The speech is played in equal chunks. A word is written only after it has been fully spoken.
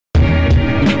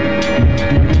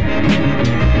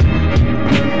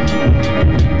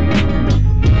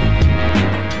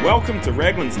welcome to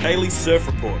Raglan's Daily Surf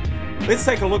Report. Let's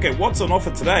take a look at what's on offer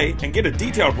today and get a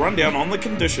detailed rundown on the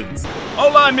conditions.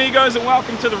 Hola amigos and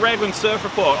welcome to the Raglan Surf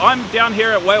Report. I'm down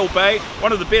here at Whale Bay,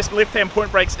 one of the best left-hand point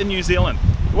breaks in New Zealand.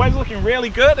 The wave's looking really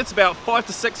good. It's about 5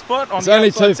 to 6 foot on It's the only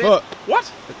outside 2 set. foot.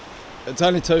 What? It's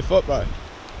only 2 foot, bro.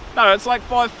 No, it's like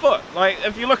 5 foot. Like,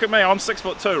 if you look at me, I'm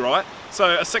 6'2", right?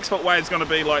 So a 6 foot wave's going to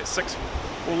be like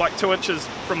 2 inches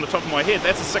from the top of my head.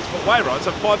 That's a 6 foot wave, right? So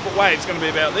a 5 foot wave's going to be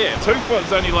about there. 2 foot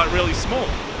is only like really small.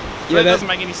 So Yeah, that doesn't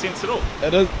make any sense at all.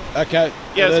 It is, okay.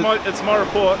 Yeah, it's my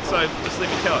report, so just let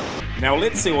me tell it. Now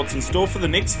let's see what's in store for the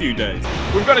next few days.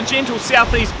 We've got a gentle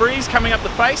southeast breeze coming up the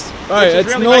face. Right, which is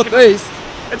it's really northeast.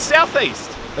 It's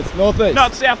southeast. It's northeast. No,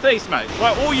 it's southeast, mate.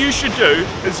 Like, all you should do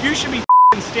is you should be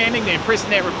standing there and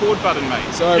pressing that record button,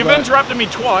 mate. Sorry, You've mate. interrupted me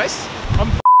twice. I'm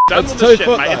done It's with 2 this shit,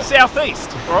 foot, mate. though. It's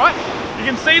southeast, alright? You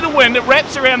can see the wind, it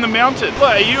wraps around the mountain.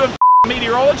 Look, are you a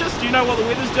meteorologist? Do you know what the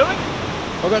weather's doing?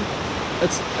 Okay.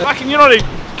 Fucking, you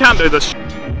can't do this shit.